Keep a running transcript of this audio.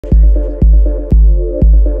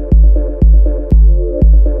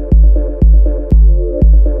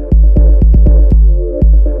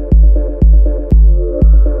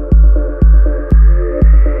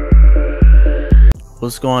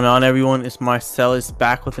What's going on, everyone? It's Marsellis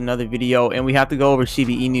back with another video, and we have to go over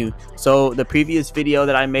Shiba Inu. So the previous video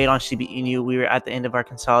that I made on Shiba Inu, we were at the end of our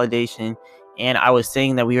consolidation, and I was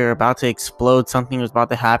saying that we were about to explode. Something was about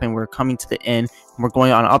to happen. We're coming to the end, and we're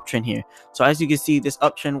going on an uptrend here. So as you can see, this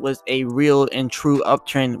uptrend was a real and true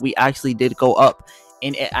uptrend. We actually did go up,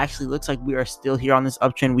 and it actually looks like we are still here on this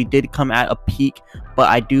uptrend. We did come at a peak, but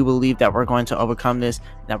I do believe that we're going to overcome this,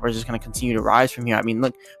 that we're just going to continue to rise from here. I mean,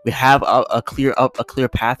 look, we have a clear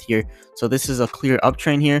path here. So this is a clear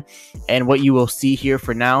uptrend here, and what you will see here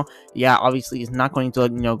for now, yeah, obviously it's not going to,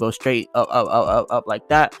 go straight up like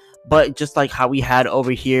that. But just like how we had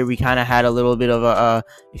over here, we kind of had a little bit of a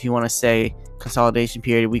if you want to say, consolidation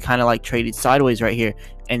period. We kind of like traded sideways right here,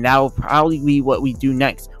 and that will probably be what we do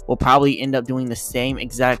next. We'll probably end up doing the same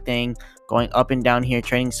exact thing, going up and down here,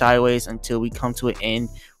 trading sideways until we come to an end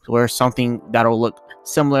where something that'll look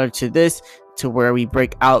similar to this, to where we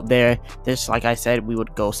break out there. This, like I said, we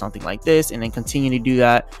would go something like this and then continue to do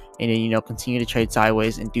that, and then continue to trade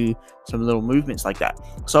sideways and do some little movements like that.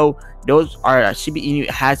 So those are Shiba Inu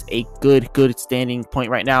has a good standing point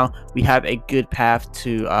right now. We have a good path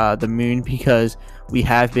to the moon, because we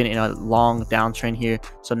have been in a long downtrend here.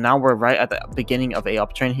 So now we're right at the beginning of a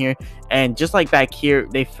uptrend here, and just like back here,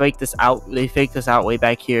 they faked this out way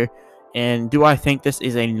back here. And do I think this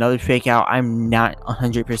is another fake out? I'm not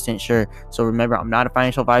 100% sure. So remember, I'm not a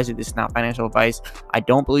financial advisor. This is not financial advice. I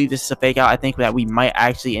don't believe this is a fake out. I think that we might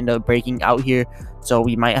actually end up breaking out here. So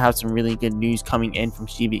we might have some really good news coming in from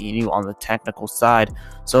Shiba Inu on the technical side.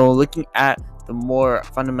 So looking at the more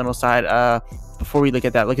fundamental side, before we look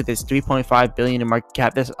at that, look at this, 3.5 billion in market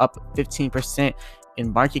cap. That's up 15%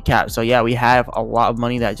 in market cap. So yeah, we have a lot of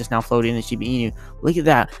money that just now flowed into Shiba Inu. Look at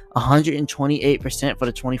that, 128% for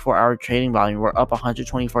the 24-hour trading volume. We're up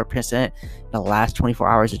 124% in the last 24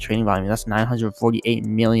 hours of trading volume. That's $948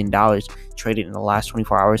 million traded in the last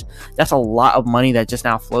 24 hours. That's a lot of money that just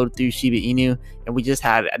now flowed through Shiba Inu, and we just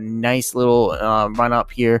had a nice little run up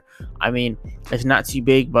here. I mean, it's not too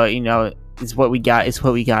big, but it's what we got.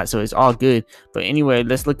 So it's all good. But anyway,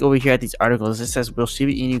 let's look over here at these articles. It says, will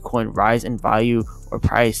Shiba Inu coin rise in value or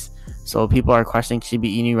price? So people are questioning Shiba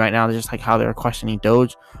Inu right now, just like how they're questioning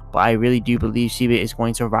Doge. But I really do believe Shiba is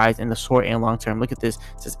going to rise in the short and long term. Look at this.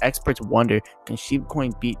 It says, experts wonder, can Shiba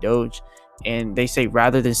coin beat Doge? And they say,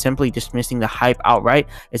 rather than simply dismissing the hype outright,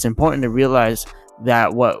 it's important to realize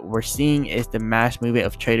that what we're seeing is the mass movement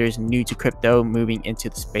of traders new to crypto moving into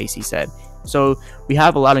the space, he said. So we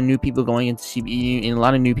have a lot of new people going into Shiba Inu, and a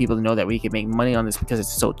lot of new people know that we can make money on this because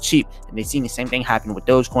it's so cheap, and they've seen the same thing happen with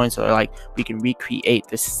Dogecoin. So they're like, we can recreate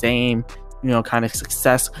the same kind of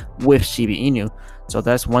success with Shiba Inu. So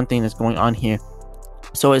that's one thing that's going on here.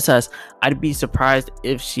 So it says, I'd be surprised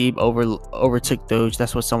if Shib overtook Doge.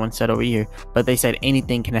 That's what someone said over here. But they said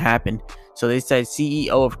anything can happen. So they said, CEO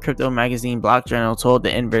of crypto magazine Block Journal told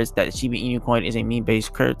the inverse that Shiba Inu coin is a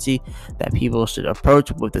meme-based currency that people should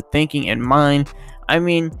approach with the thinking in mind. I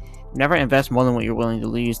mean, never invest more than what you're willing to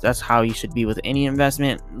lose. That's how you should be with any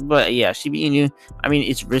investment. But yeah, Shiba Inu, I mean,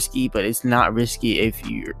 it's risky, but it's not risky if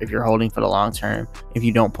you're holding for the long term. If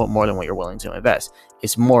you don't put more than what you're willing to invest,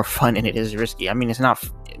 it's more fun than it is risky. I mean, it's not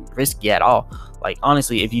risky at all. Like,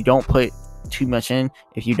 honestly, if you don't put too much in,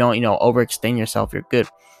 if you don't overextend yourself, you're good.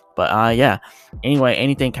 But yeah, anyway,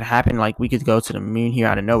 anything can happen. Like, we could go to the moon here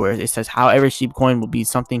out of nowhere. It says, however, Shib coin will be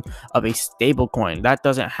something of a stable coin that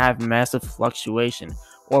doesn't have massive fluctuation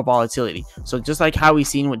or volatility. So just like how we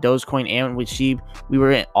seen with Dogecoin and with Shib, we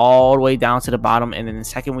were all the way down to the bottom, and then the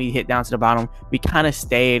second we hit down to the bottom, we kind of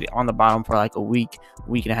stayed on the bottom for like a week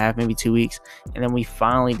and a half, maybe 2 weeks, and then we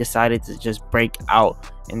finally decided to just break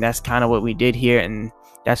out, and that's kind of what we did here. And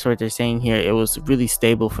that's what they're saying here. It was really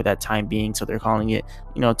stable for that time being, so they're calling it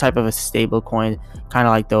type of a stable coin, kind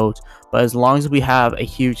of like Doge. But as long as we have a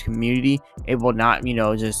huge community, it will not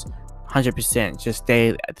just 100% just stay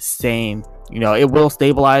at the same. It will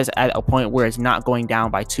stabilize at a point where it's not going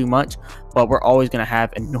down by too much, but we're always going to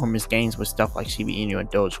have enormous gains with stuff like Shiba Inu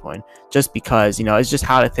and Dogecoin, just because it's just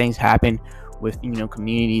how the things happen with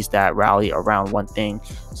communities that rally around one thing.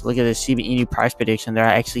 So look at this Shiba Inu price prediction there.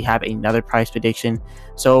 I actually have another price prediction.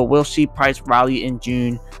 So will Shib price rally in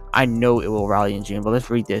June? I know it will rally in June, but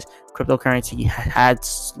let's read this. Cryptocurrency had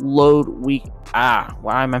slowed week.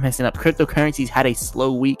 Why am I messing up? Cryptocurrencies had a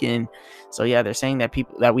slow weekend. So yeah, they're saying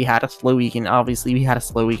that we had a slow weekend. Obviously, we had a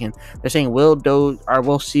slow weekend. They're saying, will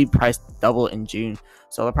Shib price double in June?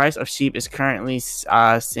 So the price of Shib is currently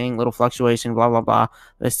seeing little fluctuation, blah blah blah.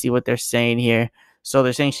 Let's see what they're saying here. So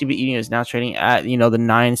they're saying Shiba Inu is now trading at, the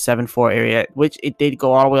 974 area, which it did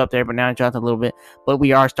go all the way up there, but now it dropped a little bit. But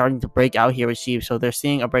we are starting to break out here with Shib. So they're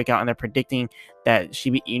seeing a breakout, and they're predicting that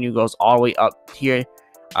Shiba Inu goes all the way up here.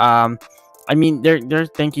 I mean, they're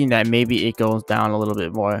thinking that maybe it goes down a little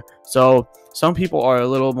bit more. So some people are a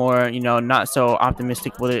little more, not so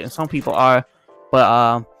optimistic with it, and some people are,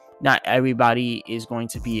 but not everybody is going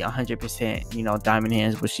to be 100%, diamond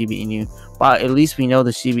hands with Shiba Inu. But at least we know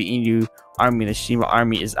the Shiba Inu army, the Shiba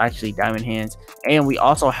army, is actually diamond hands, and we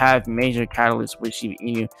also have major catalysts with Shiba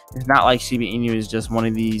Inu. It's not like Shiba Inu is just one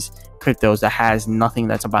of these cryptos that has nothing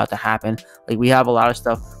that's about to happen. Like, we have a lot of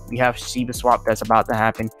stuff. We have Shiba Swap that's about to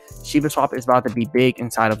happen. Shiba Swap is about to be big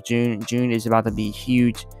inside of June. June is about to be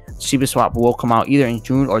huge. Shiba Swap will come out either in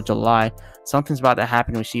June or July. Something's about to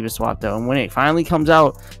happen with Shiba Swap though, and when it finally comes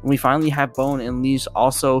out, and we finally have bone and leaves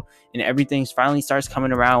also, and everything finally starts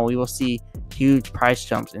coming around, we will see huge price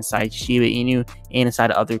jumps inside Shiba Inu and inside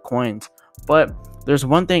other coins. But there's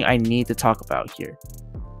one thing I need to talk about here.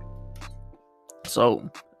 So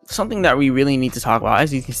something that we really need to talk about,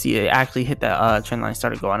 as you can see, it actually hit that trend line,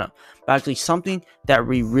 started going up. But actually, something that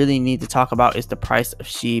we really need to talk about is the price of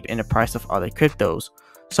Shib and the price of other cryptos.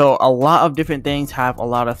 So a lot of different things have a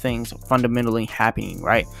lot of things fundamentally happening,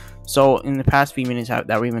 right? So in the past few minutes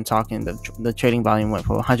that we've been talking, the trading volume went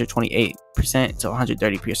from 128% to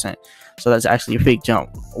 130%. So that's actually a big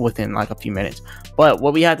jump within like a few minutes. But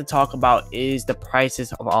what we have to talk about is the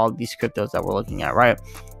prices of all of these cryptos that we're looking at, right?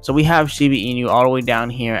 So we have Shiba Inu all the way down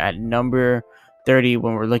here at number 30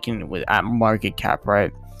 when we're looking at market cap,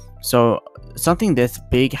 right? So something that's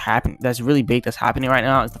really big that's happening right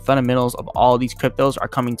now is the fundamentals of all these cryptos are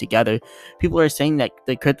coming together. People are saying that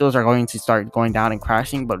the cryptos are going to start going down and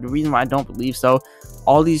crashing, but the reason why I don't believe so,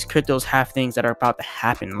 all these cryptos have things that are about to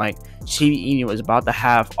happen. Like Shiba Inu is about to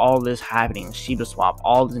have all this happening, Shiba Swap,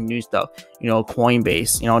 all this new stuff,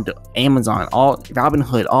 Coinbase, Amazon, all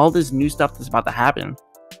Robinhood, all this new stuff that's about to happen.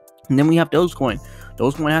 And then we have Dogecoin.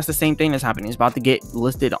 Dogecoin has the same thing that's happening. It's about to get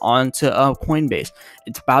listed onto Coinbase.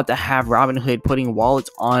 It's about to have Robinhood putting wallets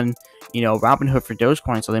on, Robinhood for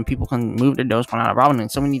Dogecoin, so then people can move their Dogecoin out of Robinhood.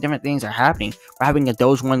 So many different things are happening. We're having a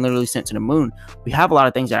Dogecoin literally sent to the moon. We have a lot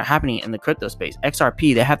of things that are happening in the crypto space.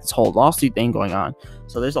 XRP, they have this whole lawsuit thing going on.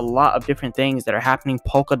 So there's a lot of different things that are happening.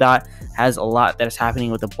 Polkadot has a lot that is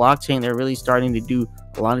happening with the blockchain. They're really starting to do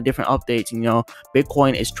a lot of different updates.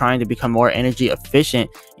 Bitcoin is trying to become more energy efficient.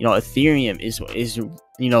 Ethereum is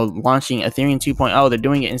launching Ethereum 2.0. They're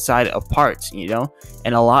doing it inside of parts,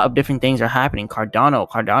 and a lot of different things are happening.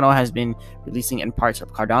 Cardano has been releasing in parts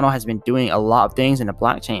of Cardano, has been doing a lot of things in the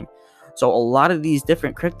blockchain. So a lot of these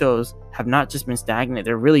different cryptos have not just been stagnant.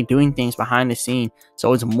 They're really doing things behind the scene.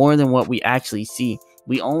 So it's more than what we actually see.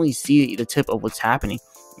 We only see the tip of what's happening.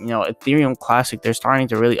 Ethereum Classic, they're starting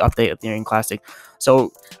to really update Ethereum Classic.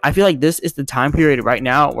 So I feel like this is the time period right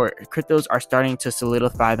now where cryptos are starting to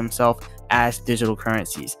solidify themselves as digital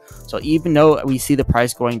currencies. So even though we see the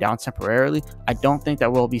price going down temporarily, I don't think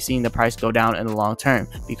that we'll be seeing the price go down in the long term,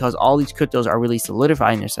 because all these cryptos are really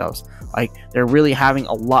solidifying themselves. Like, they're really having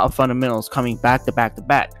a lot of fundamentals coming back to back to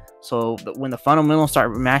back. So when the fundamentals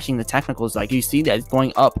start matching the technicals, like, you see that it's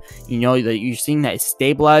going up, that you're seeing that it's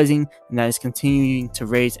stabilizing and that it's continuing to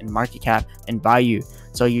raise in market cap and value.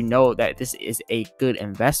 So that this is a good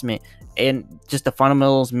investment, and just the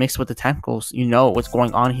fundamentals mixed with the technicals, what's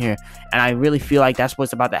going on here. And I really feel like that's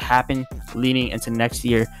what's about to happen leading into next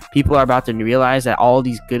year. People are about to realize that all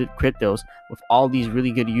these good cryptos with all these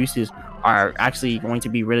really good uses are actually going to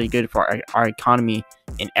be really good for our economy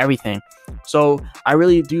and everything. So I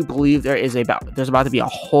really do believe there's about to be a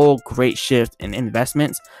whole great shift in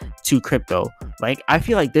investments to crypto. Like, I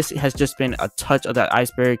feel like this has just been a touch of that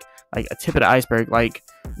iceberg, like a tip of the iceberg. Like,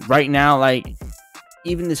 right now, like,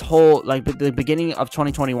 even this whole, like, the beginning of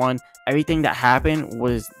 2021, everything that happened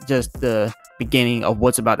was just the beginning of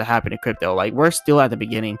what's about to happen in crypto. Like, we're still at the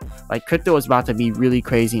beginning. Like, crypto is about to be really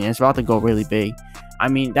crazy and it's about to go really big. I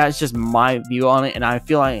mean, that's just my view on it, and I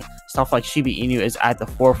feel like stuff like Shiba Inu is at the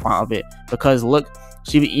forefront of it, because look,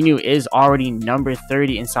 Shiba Inu is already number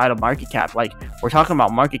 30 inside of market cap. Like, we're talking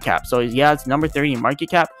about market cap, so yeah, it's number 30 in market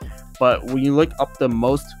cap, but when you look up the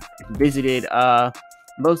most visited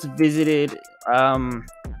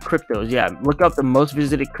cryptos, yeah, look up the most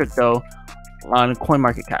visited crypto on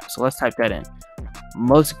CoinMarketCap. So let's type that in,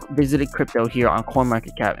 most visited crypto here on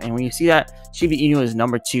CoinMarketCap, and when you see that, Shiba Inu is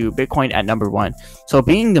number 2, Bitcoin at number 1. So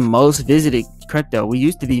being the most visited crypto, we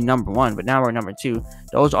used to be number 1, but now we're number 2.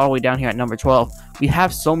 Those all the way down here at number 12. We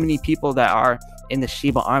have so many people that are in the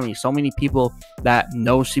Shiba army, so many people that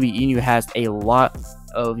know Shiba Inu has a lot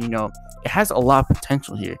of, it has a lot of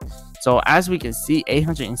potential here. So as we can see,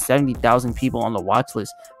 870,000 people on the watch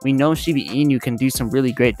list. We know Shiba Inu can do some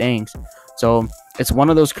really great things. So it's one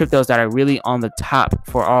of those cryptos that are really on the top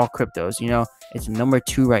for all cryptos. It's number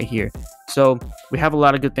 2 right here. So we have a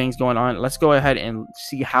lot of good things going on. Let's go ahead and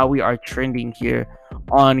see how we are trending here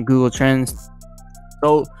on Google Trends.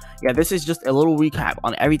 So yeah, this is just a little recap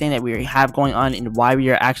on everything that we have going on and why we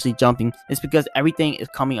are actually jumping. It's because everything is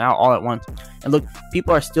coming out all at once. And look,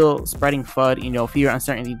 people are still spreading FUD, you know, fear,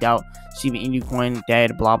 uncertainty, doubt, Shiba Inu coin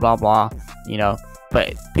dead, blah blah blah, you know.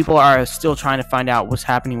 But people are still trying to find out what's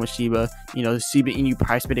happening with Shiba. You know, the Shiba Inu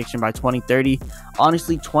price prediction by 2030.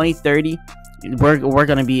 Honestly, 2030, we're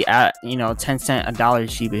gonna be at, you know, 10 cent a dollar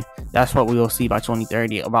Shiba. That's what we will see by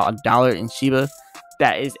 2030. About $1 in Shiba.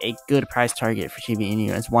 That is a good price target for Shiba Inu.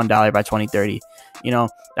 It's $1 by 2030. You know,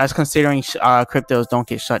 that's considering cryptos don't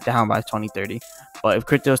get shut down by 2030. But if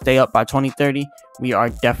cryptos stay up by 2030, we are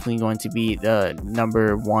definitely going to be the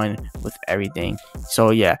number 1 with everything.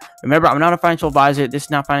 So yeah, remember, I'm not a financial advisor. This is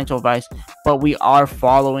not financial advice, but we are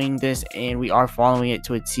following this and we are following it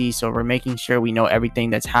to a T. So we're making sure we know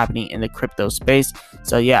everything that's happening in the crypto space.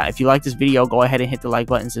 So yeah, if you like this video, go ahead and hit the like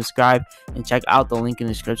button, subscribe, and check out the link in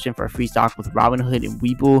the description for a free stock with Robinhood and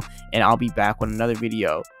Webull. And I'll be back with another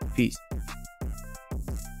video. Peace.